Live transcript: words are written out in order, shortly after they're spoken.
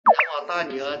我大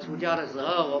女儿出嫁的时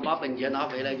候，我把本钱拿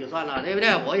回来就算了，对不对？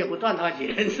我也不赚她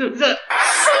钱，是不是？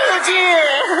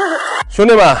兄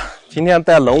弟们，今天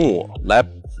带龙五来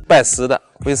拜师的。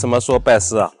为什么说拜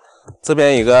师啊？这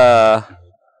边有个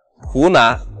湖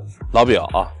南老表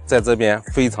啊，在这边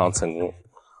非常成功，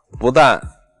不但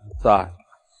是吧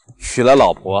娶了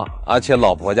老婆，而且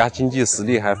老婆家经济实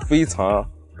力还非常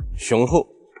雄厚。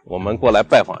我们过来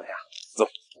拜访一下，走。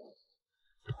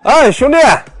哎，兄弟，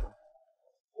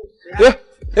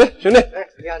兄弟，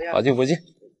好久不见。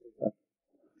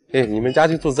哎，你们家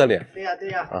就住这里？对呀，对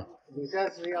呀。啊，你这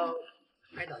是要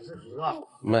拍短视频是吧？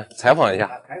我们采访一下。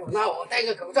那我戴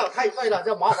个口罩太帅了，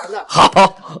这麻烦了。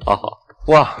好。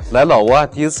哇，来老挝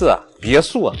第一次啊，别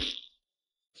墅啊，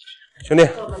兄弟。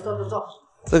坐。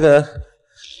这个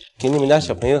给你们家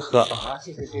小朋友喝。好，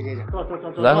谢谢。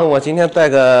坐。然后我今天带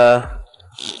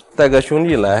个兄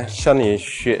弟来向你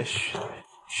学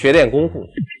点功夫。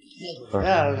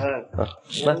来，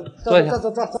坐一下。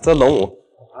这龙五。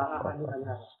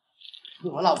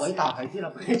我老婆打牌去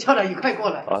了，叫他一块过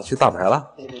来。啊，去打牌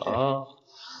了？对。啊，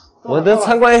我能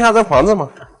参观一下这房子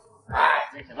吗？哎，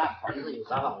这些烂房子有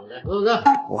啥好的？是不是？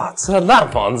哇，这烂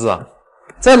房子啊，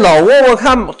在老挝我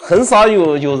看很少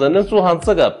有人能住上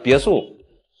这个别墅，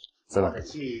真的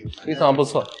非常不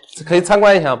错。可以参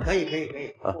观一下吗？可以。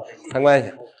啊，参观一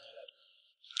下。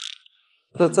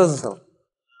这是什么？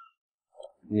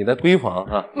你的闺房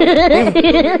啊，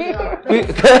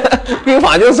闺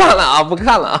房就算了啊，不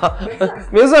看了啊，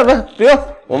没事不用，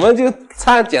我们就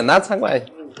简单参观一下。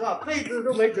被子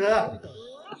都没折。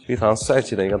非常帅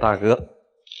气的一个大哥，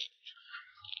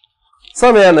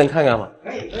上面能看看吗？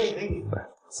可以。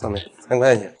上面参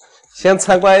观一下，先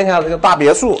参观一下这个大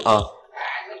别墅啊。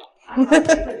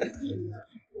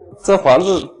这房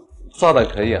子造的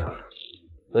可以啊，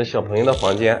这小朋友的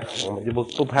房间我们就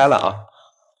不拍了啊。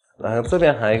然后这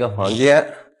边还有一个房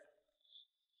间，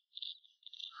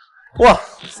哇，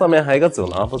上面还有一个走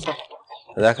廊，不错。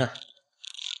大家看，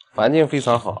环境非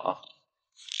常好啊。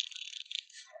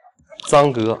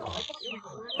张哥，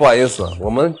不好意思，我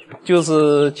们就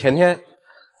是前天，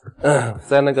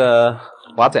在那个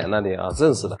华仔那里啊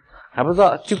认识的，还不知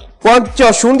道就光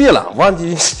叫兄弟了，忘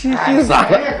记姓啥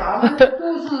了。咱们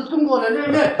都是中国人，对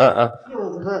不对？就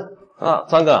不是啊，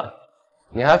张哥，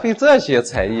你还会这些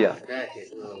才艺啊？这些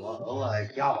是我偶尔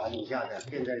瞎玩一下的，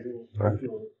现在就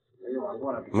没玩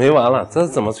过了。没玩了，这是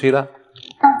怎么吹的？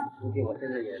我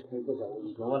现在也吹不熟，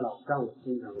以前我老丈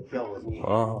经常叫我去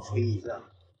吹一下。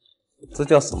这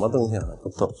叫什么东西啊？不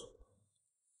懂。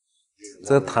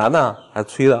这弹的还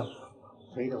吹的？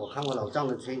吹的，我看我老丈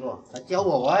人吹过，他教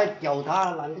我，我还教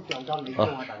他，懒得教他，没空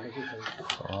我懒得去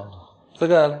吹。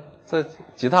这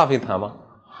吉他会弹吗？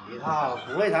吉他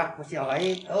不会弹，我小孩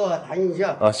偶尔弹一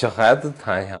下。啊，小孩子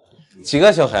弹一下。几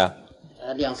个小孩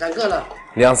？2、3个了。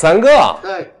2、3个？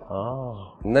对。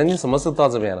哦，那你什么时候到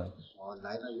这边了？我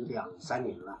来了有2、3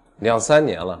年了。2、3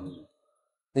年了。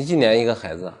那1年一个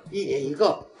孩子？1年1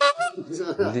个。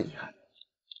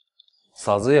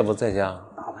嫂子也不在家，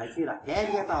打牌去了，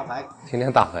天天打牌。天天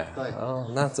打牌。对。哦，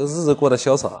那这日子过得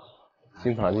潇洒，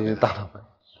经常就去打牌。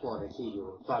过得去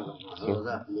就算了嘛，是不是？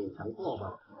勉强过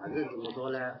吧。反正怎么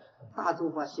说呢，大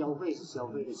众化消费是消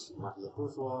费得起嘛，也不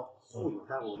是说富有，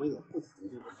但我们也不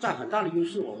占很大的优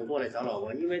势。我们过来找老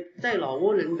挝，因为在老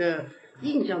挝人的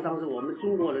印象当中，我们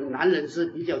中国人男人是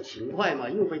比较勤快嘛，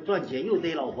又会赚钱，又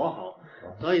对老婆好，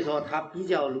所以说他比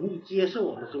较容易接受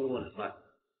我们中国人嘛。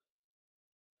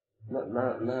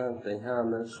那等一下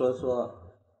能说说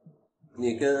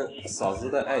你跟嫂子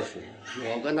的爱情？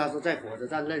我跟她是在火车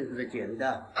站认识的，捡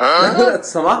的。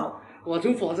什么？我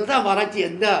从火车站把她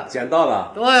捡的。捡到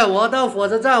了？对，我到火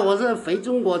车站，我是回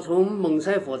中国，从蒙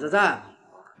塞火车站，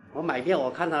我买票，我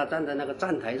看她站在那个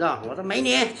站台上，我说美女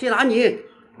去哪里？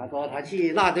她说她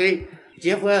去那堆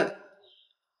结婚。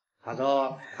她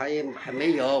说她也还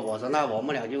没有，我说那我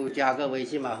们俩就加个微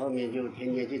信嘛，后面就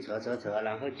天天去扯，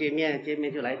然后见面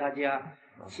就来她家，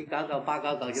去搞就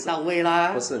到位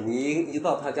啦。不是你一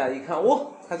到她家一看，哇，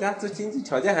她家这经济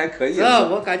条件还可以。是，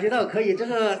我感觉到可以，这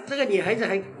个女孩子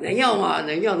还能要吗？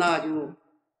能要那就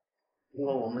通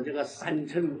过我们这个3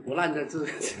寸不烂的字，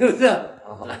是不是？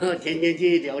然后天天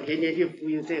去聊，天天去忽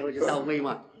悠，最后就到位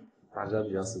嘛。大哥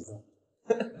比较实在。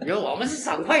因为我们是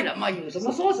爽快人嘛，有什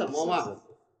么说什么嘛。是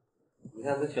你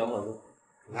看这小伙子，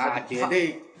绝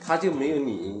对他就没有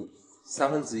你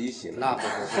1/3行，那不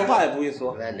说话也不会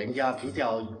说。人家比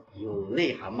较有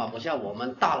内涵嘛，不像我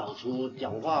们大老粗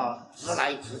讲话直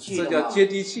来直去的嘛。这叫接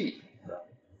地气，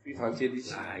非常接地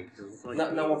气。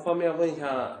那我方便问一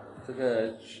下，这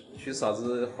个娶嫂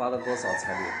子花了多少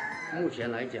彩礼？目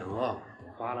前来讲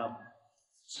花了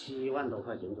7万多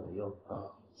块钱左右。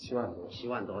7万多，7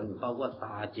万多，你包括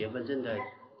打结婚证的，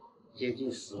接近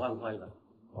10万块了。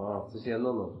哦，这些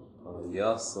弄，也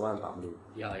要10万打不了。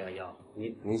要，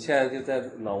你现在就在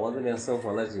老挝这边生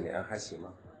活了几年，还行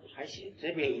吗？还行，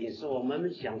这边也是我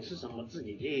们想吃什么自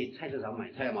己去菜市场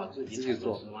买菜嘛，自己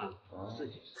做嘛，自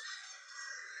己。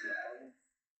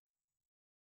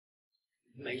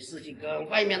没事情跟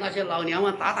外面那些老娘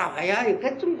们打牌呀，也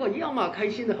跟中国一样嘛，开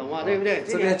心的很嘛，对不对？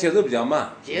这边节奏比较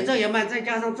慢，节奏也慢，再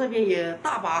加上这边也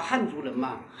大把汉族人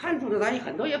嘛，汉族的他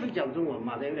很多也会讲中文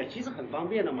嘛，对不对？其实很方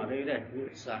便的嘛，对不对？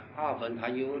是啊，阿芬他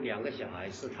有2个小孩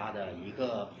是他的，一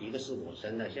个是我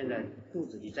生的，现在肚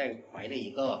子里再怀了一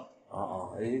个。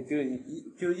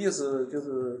就意思就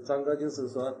是张哥就是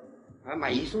说。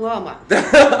买1送2嘛，对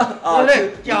不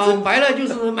对？讲白了就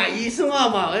是买1送2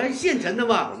嘛，现成的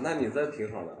嘛。那你这挺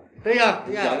好的。对呀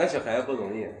，2个小孩不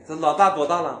容易。这老大多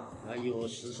大了？有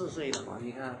14岁了。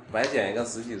你看，白捡一个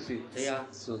10几岁。对呀，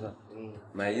是不是？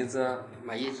买1只。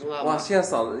买1送2。哇，现在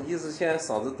现在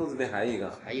嫂子肚子里还有一个。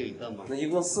还有一个嘛。那一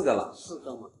共4个了。4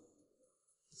个嘛。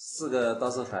4个倒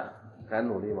是还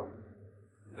努力嘛。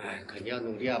肯定要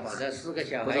努力啊，把这4个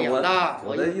小孩养大。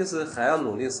我的意思还要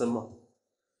努力生吗？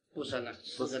不生了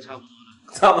，4个差不多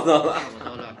了。差不多了。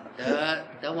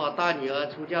等我大女儿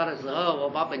出嫁的时候，我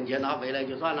把本钱拿回来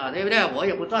就算了，对不对？我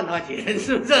也不赚她钱，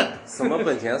是不是？什么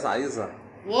本钱？啥意思？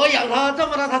我养她这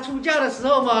么大，她出嫁的时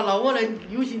候嘛，老挝人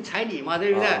流行彩礼嘛，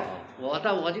对不对？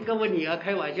我就跟我女儿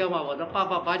开玩笑嘛，我说爸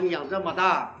爸把你养这么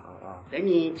大。等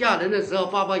你嫁人的时候，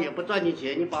爸爸也不赚你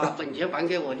钱，你把本钱还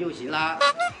给我就行了。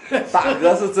大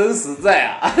哥是真实在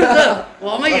啊！是不是？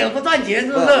我们也不赚钱，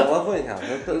是不是？我问一下，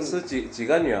是几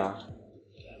个女儿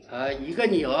？1个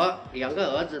女儿，2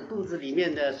个儿子，肚子里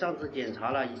面的上次检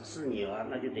查了是女儿，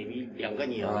那就等于2个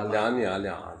女儿。2个女儿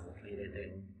2儿子。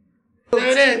对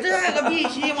不对？这个必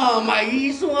须嘛，买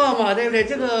1送2嘛，对不对？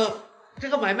这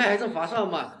个买卖还是划算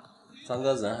嘛。张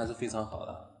哥人还是非常好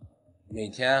的。每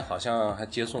天好像还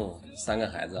接送3个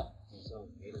孩子，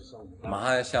马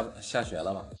上要下学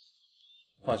了吧？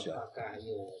放学了。大概还有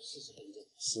40分钟。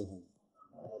40分钟。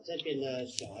这边的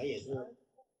小孩也是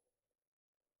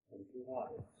很听话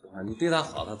的。你对他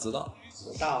好，他知道。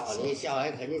知道，你小孩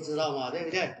肯定知道嘛，对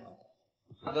不对？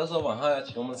他都说晚上要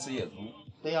请我们吃野猪。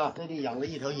对呀，这里养了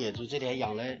1头野猪，这里还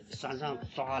养了山上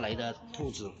抓来的兔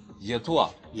子。野兔啊？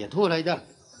野兔来的。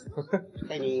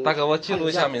大哥，我记录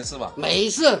一下，没事吧？没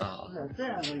事。这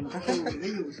样的，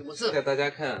能有什么事？给大家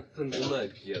看正宗的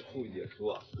野猪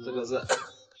啊，这个是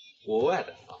国外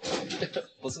的啊，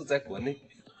不是在国内。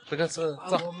这个是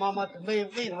我妈妈准备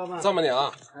喂它们。丈母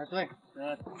娘。对，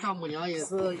丈母娘也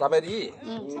是大白地。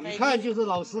一看就是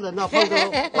老实人呐，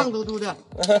胖嘟嘟的。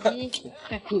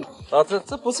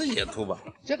这不是野兔吧？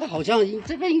这个好像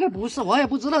这个应该不是，我也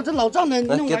不知道，这老丈人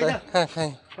弄来的。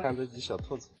看这只小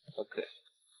兔子，好可爱。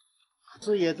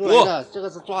是野猪来的，这个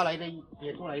是抓来的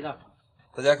野猪来的。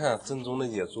大家看正宗的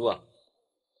野猪啊！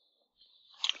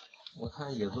我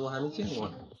看野猪还没见过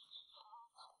呢。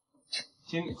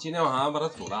今天晚上要把它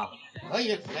煮了。可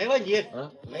以，没问题。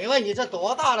没问题，这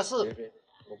多大的事？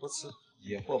我不吃，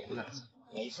野货不敢吃。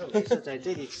没事，在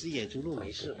这里吃野猪肉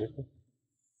没事。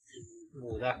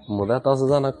母的倒是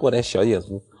让它过点小野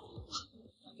猪。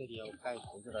这里有盖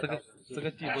房子的。这个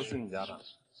地都是你家的？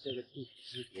这个地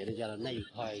是别人家的，那一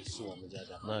块是我们家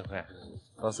的。那一块，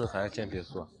到时候还要建别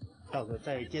墅。到时候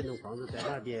再建栋房子，在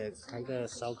那边开个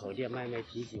烧烤店，卖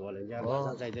啤酒啊，人家晚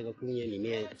上在这个公园里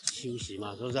面休息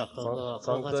嘛，是不是？喝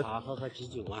喝茶，喝啤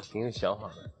酒嘛。挺有想法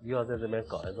的，又要在这边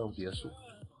搞一栋别墅。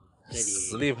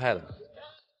实力派的。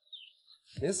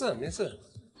没事。没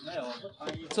有，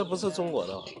这不是中国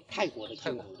的，泰国的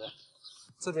进口的。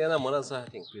这边的摩托车还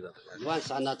挺贵的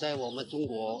，13000呢，在我们中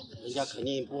国人家肯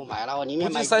定不买了，我宁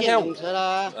愿买电动车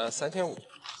啦。3500。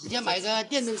直接买个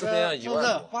电动车，是不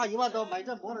是？花1万多买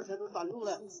这摩托车都短路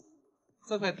了。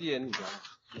这块地也你家？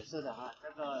也是的哈，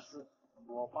这个是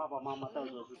我爸爸妈妈到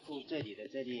时候是住这里的，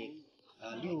这里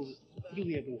6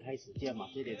月份开始建嘛，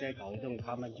这里再搞一栋，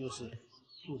他们就是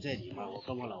住这里嘛，我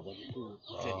跟我老婆就住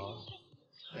这里。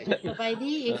傻白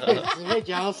地，只会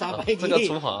讲傻白地。这个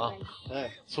厨房啊，对，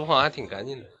厨房还挺干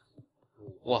净的。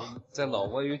哇，在老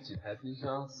挝有几台冰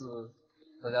箱是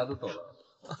大家都懂了。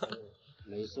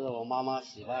没事，我妈妈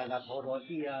喜欢她拖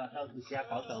地啊，到处瞎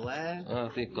搞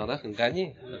啊。对，搞得很干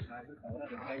净。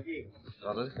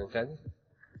搞得很干净，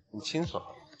很清爽，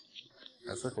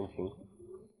还是很平。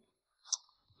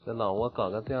在老挝搞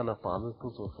个这样的房子，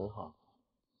住很好。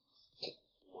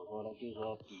我说了，就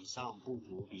说比上不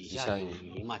足，比下有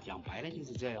余嘛，讲白了就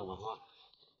是这样嘛哈。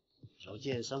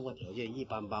生活条件一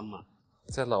般般嘛。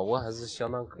在老挝还是相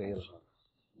当可以的。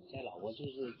在老挝就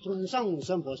是中上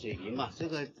生活水平嘛，这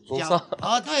个中上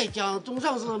啊，对，讲中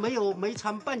上是没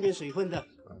掺半点水分的。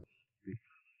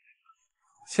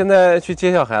现在去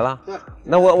接小孩了？对。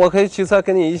那我可以骑车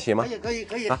跟你一起吗？可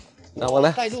以。啊，那我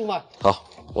来带路嘛。好，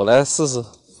我来试试，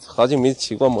好久没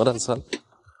骑过摩托车了。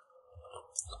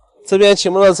这边骑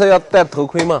摩托车要戴头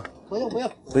盔吗？不用。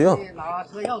不用。拿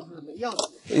车钥匙没钥匙。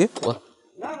诶，我。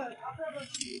那个他这个。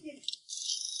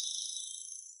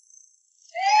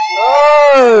哦，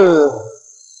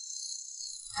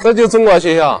这就中国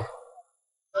学校。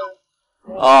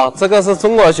啊，这个是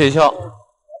中国学校。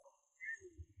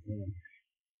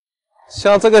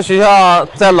像这个学校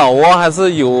在老挝还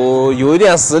是有一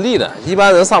点实力的，一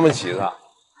般人上不起是吧？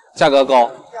价格高。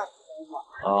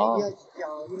哦。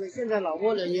因为现在老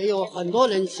挝人也有很多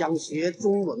人想学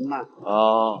中文嘛。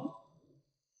哦。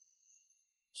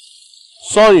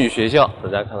双语学校，大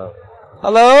家看到没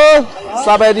 ？Hello，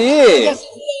 沙白迪。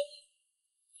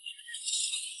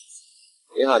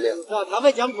你好。他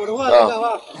会讲普通话，知道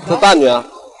吧？这大女儿，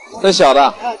这小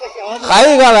的。这小的。还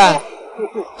有一个呢？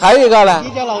还有一个呢？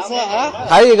你叫老师啊？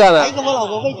还有一个呢？还有一个我老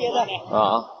婆会接的。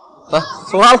啊，来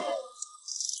出发了。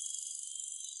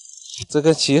这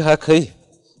个骑还可以，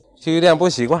就有点不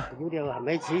习惯。有点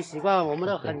没骑习惯，我们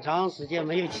都很长时间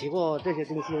没有骑过这些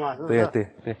东西嘛，是不是？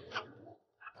对。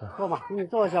坐嘛，你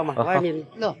坐一下嘛，外面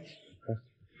热。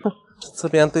这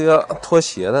边都要脱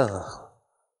鞋的，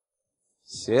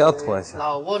鞋要脱一下。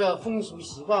老挝的风俗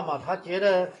习惯嘛，他觉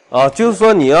得。啊，就是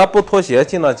说你要不脱鞋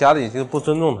进到家里就不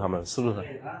尊重他们，是不是？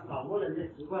老挝人的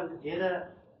习惯是觉得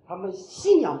他们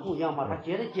信仰不一样嘛，他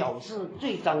觉得脚是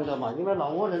最脏的嘛，因为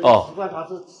老挝人的习惯他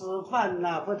是吃饭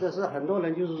呐，或者是很多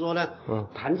人就是说呢，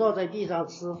盘坐在地上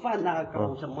吃饭呐，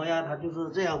搞什么呀，他就是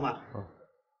这样嘛。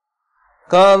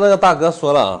刚刚那个大哥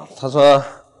说了啊，他说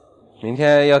明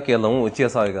天要给龙五介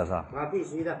绍一个是吧？啊，必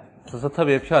须的。这是特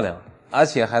别漂亮，而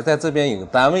且还在这边有个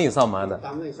单位上班的。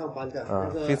单位上班的，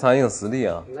非常有实力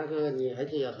啊。那个女孩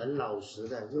子也很老实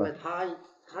的，因为她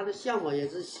的向往也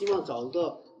是希望找一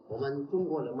个我们中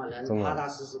国人嘛，能踏踏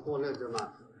实实过日子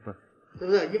嘛，是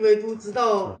不是？因为都知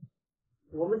道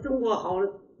我们中国好。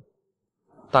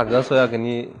大哥说要给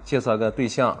你介绍个对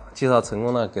象，介绍成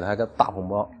功了给他个大红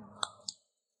包。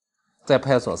在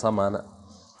派出所上班的。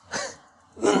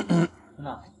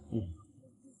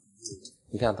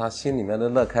你看他心里面都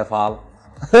乐开发了。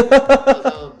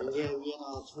明天约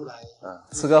他出来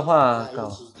吃个饭，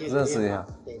认识一下。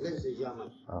得认识一下嘛。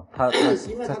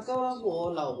因为他刚刚我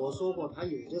老婆说过，他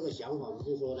有这个想法，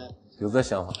就是说呢。有这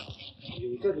想法。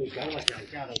有这种想法想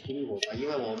嫁到中国吧，因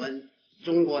为我们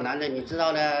中国男人，你知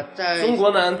道呢，在中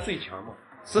国男人最强嘛。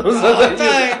是不是？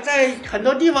在很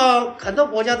多地方、很多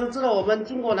国家都知道，我们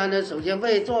中国男人首先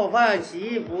会做饭、洗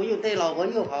衣服，又对老婆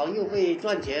又好，又会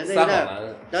赚钱，对不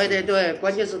对？对，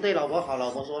关键是对老婆好，老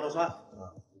婆说了算。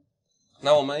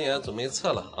那我们也准备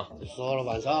撤了啊。说了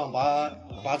晚上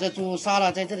把这猪杀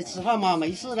了，在这里吃饭嘛，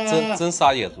没事的。真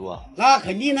杀野猪啊？那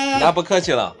肯定的。那不客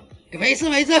气了。没事。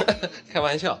开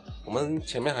玩笑，我们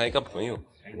前面还有一个朋友，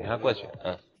你还过去，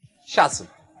下次。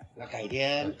那改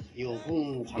天有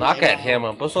空。哪改天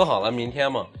嘛？不说好了明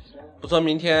天嘛？不说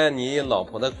明天你老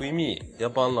婆的闺蜜要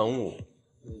帮龙五，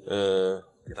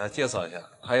给她介绍一下，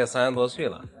她也30多岁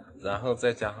了，然后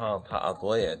再加上她耳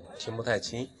朵也听不太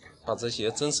清，把这些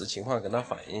真实情况跟她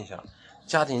反映一下。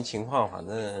家庭情况反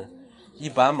正一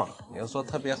般嘛，你要说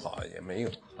特别好也没有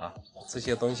啊。这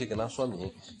些东西跟她说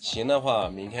明，行的话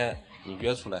明天你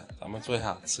约出来，咱们坐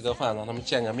下吃个饭，让他们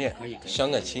见个面，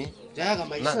相个亲。这个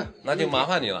没事，那就麻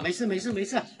烦你了。没事。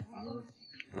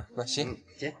那行，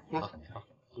行，好，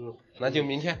那就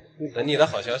明天等你的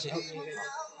好消息。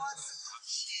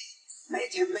每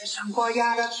天没上过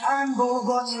牙的喘不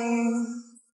过气。